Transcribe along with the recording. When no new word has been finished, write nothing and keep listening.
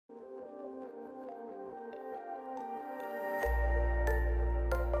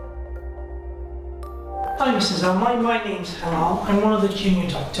Hi Mrs. L, my name's Halal. I'm one of the junior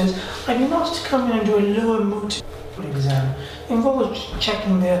doctors. I've been asked to come in and do a lower motor exam. It involves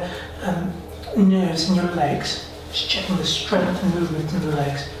checking the nerves in your legs, just checking the strength and movement in the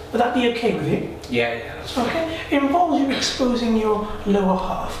legs. Would that be okay with you? Yeah, that's okay. It involves you exposing your lower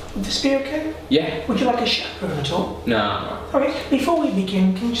half. Would this be okay? Yeah. Would you like a chaperone at all? No. Okay, before we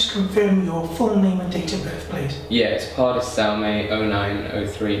begin, can you just confirm your full name and date of birth, please? Yeah, it's Pardis Salme,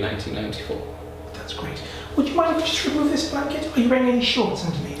 09/03/1994. That's great. Would you mind if we just remove this blanket? Are you wearing any shorts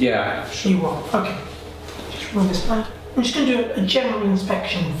underneath? Yeah, I am. Sure. You are. Okay. Just remove this blanket. I'm just going to do a general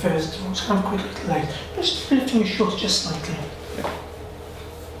inspection first. I'm just going to have a quick look at the legs. Just lifting your shorts just slightly. Yeah.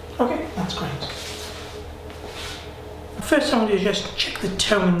 Okay, that's great. First I'm going to do is just check the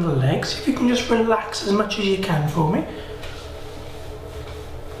tone in the legs. If you can just relax as much as you can for me.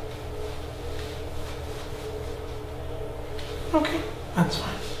 Okay, that's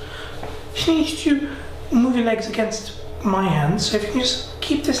fine. Just need you to move your legs against my hand. So if you can just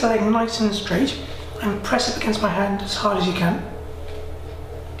keep this leg nice and straight and press it against my hand as hard as you can.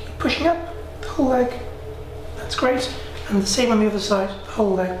 Keep pushing up the whole leg. That's great. And the same on the other side, the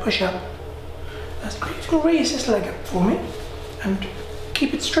whole leg, push up. That's great. If you can raise this leg up for me and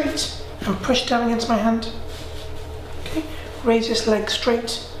keep it straight and push down against my hand. Okay, raise this leg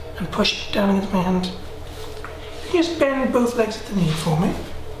straight and push down against my hand. You can just bend both legs at the knee for me.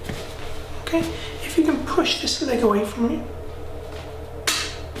 Okay, if you can push this leg away from me.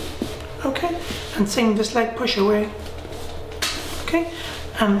 Okay, and same this leg, push away. Okay,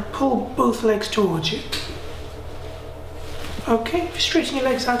 and pull both legs towards you. Okay, if you straighten your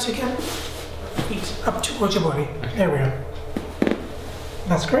legs out again, feet up towards your body. There we are.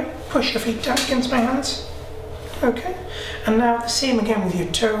 That's great. Push your feet down against my hands. Okay, and now the same again with your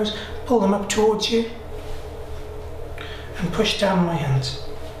toes. Pull them up towards you and push down my hands.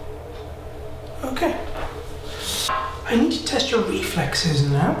 Okay. I need to test your reflexes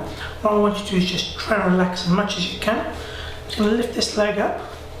now. What I want you to do is just try and relax as much as you can. I'm just going to lift this leg up.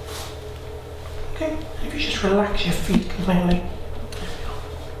 Okay, and if you just relax your feet completely.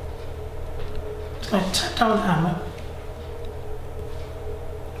 Just going to tap down the hammer.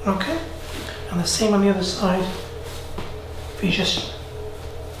 Okay, and the same on the other side. If you just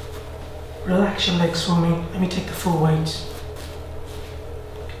relax your legs for me, let me take the full weight.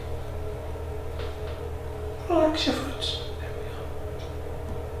 Relax your foot. There we go.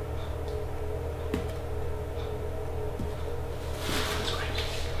 That's great.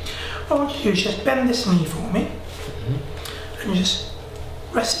 What I want you to do is just bend this knee for me. And just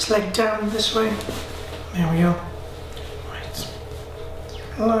rest this leg down this way. There we go. Right.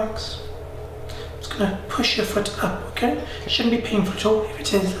 Relax. I'm just going to push your foot up, okay? It shouldn't be painful at all. If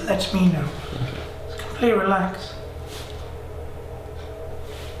it is, let me know. Just completely relax.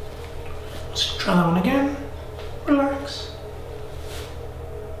 Let's try that one again. Relax.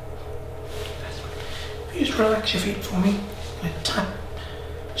 If you just relax your feet for me, I'm going to tap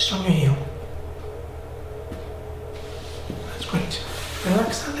just on your heel. That's great.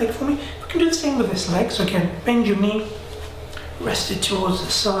 Relax that leg for me. We can do the same with this leg. So again, bend your knee, rest it towards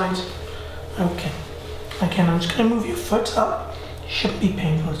the side. Okay. Again, I'm just going to move your foot up. Shouldn't be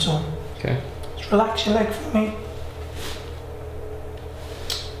painful at all. Okay. Just relax your leg for me.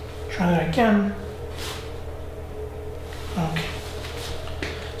 Try that again. Okay.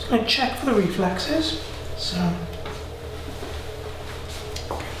 Just going to check for the reflexes. So,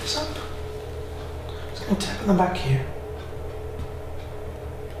 bring this up. Just going to tap on the back here.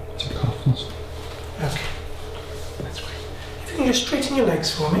 Check confidence. Okay. That's great. If you can just straighten your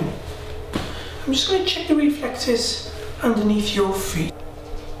legs for me. I'm just going to check the reflexes underneath your feet.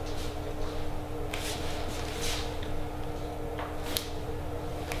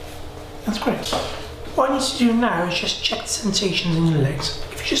 That's great. What I need to do now is just check the sensations in your legs.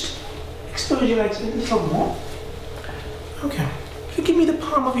 If you just expose your legs a little more. Okay. If you give me the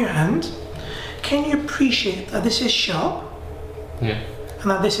palm of your hand, can you appreciate that this is sharp? Yeah. And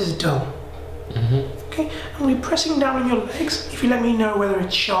that this is dull? Okay. And we're pressing down on your legs if you let me know whether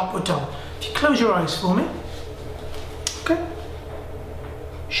it's sharp or dull. If you close your eyes for me. Okay.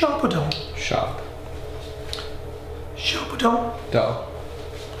 Sharp or dull? Sharp. Sharp or dull? Dull.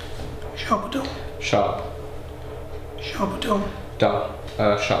 Sharp or dull? Sharp. Sharp or dull? Dull.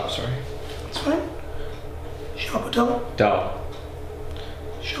 Sharp, sorry. That's fine. Sharp or dull? Dull.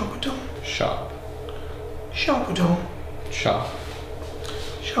 Sharp or dull? Sharp. Sharp or dull? Sharp.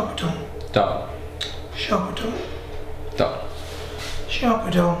 Sharp or dull? Dull. Sharp or dull? Dull. Sharp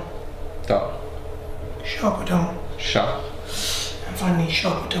or dull? Dull. Sharp or dull? Sharp. And finally,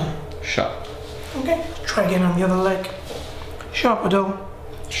 sharp or dull? Sharp. Okay, try again on the other leg. Sharp or dull?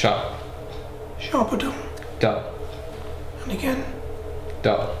 Sharp. Sharp or dull? Dull. And again.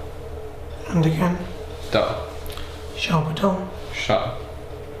 Dull. And again. Dull. Sharp or dull. Sharp.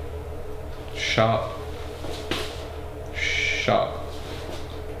 Sharp. Sharp.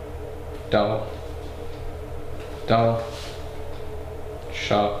 Dull. Dull.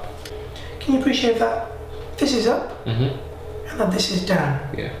 Sharp. Can you appreciate that this is up and that this is down?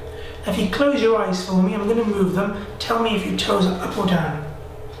 Yeah. If you close your eyes for me, I'm going to move them. Tell me if your toes are up or down.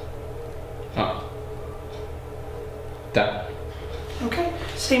 Up. Down. Okay,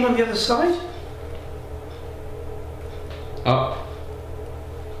 same on the other side. Up.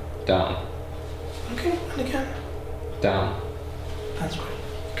 Down. Okay, and again. Down. That's great.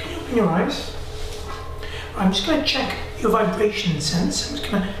 Can you open your eyes? I'm just going to check your vibration sense. I'm just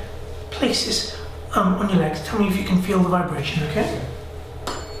going to place this on your legs. Tell me if you can feel the vibration, okay?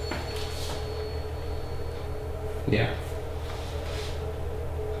 Yeah.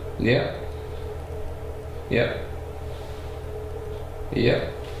 Yeah. Yep.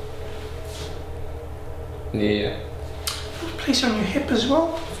 Yep. Yeah. Place it on your hip as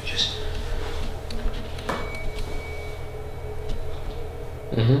well. Just.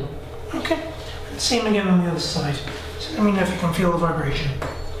 Okay. And same again on the other side. So let me know if you can feel the vibration.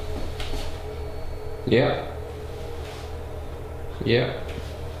 Yeah. Yeah.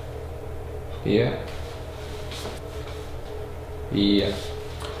 Yeah. Yeah.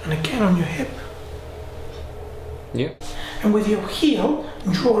 And again on your hip. Yeah. And with your heel,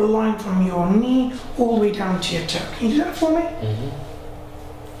 draw a line from your knee all the way down to your toe. Can you do that for me?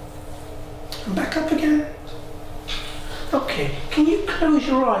 And back up again. Okay, can you close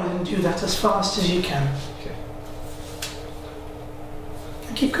your eyes and do that as fast as you can? Okay.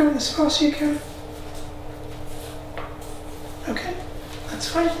 And keep going as fast as you can. Okay, that's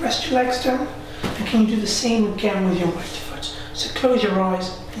fine. Rest your legs down. And can you do the same again with your right foot? So close your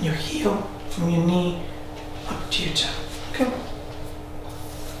eyes and your heel from your knee up to your toe. Okay?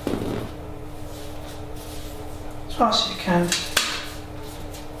 As fast as you can.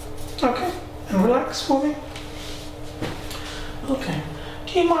 Okay, and relax for me. Okay,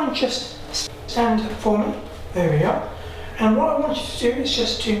 do you mind just stand up for me? There we are. And what I want you to do is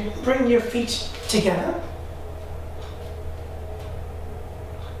just to bring your feet together.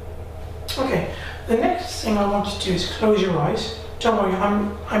 Okay, the next thing I want you to do is close your eyes. Don't worry,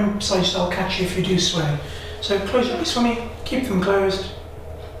 I'm beside you, so I'll catch you if you do sway. So close your eyes for me, keep them closed.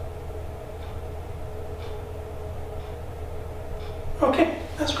 Okay,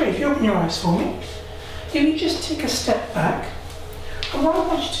 that's great. If you open your eyes for me, if you just take a step back, and what I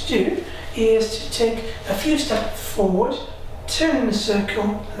want you to do is to take a few steps forward, turn in a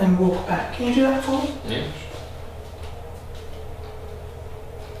circle, and then walk back. Can you do that for me? Yeah.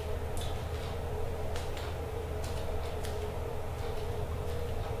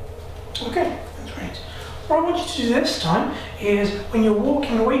 Okay, that's great. What I want you to do this time is when you're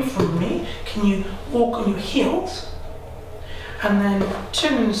walking away from me, can you walk on your heels and then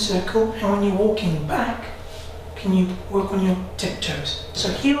turn in a circle, and when you're walking back, can you work on your tiptoes? So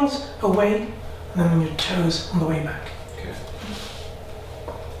heels away and then on your toes on the way back. Okay.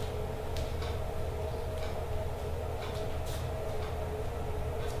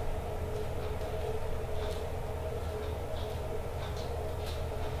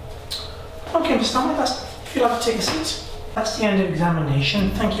 Okay, Mr. Stanley, if you'd like to take a seat. That's the end of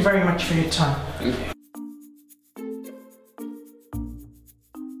examination. Thank you very much for your time.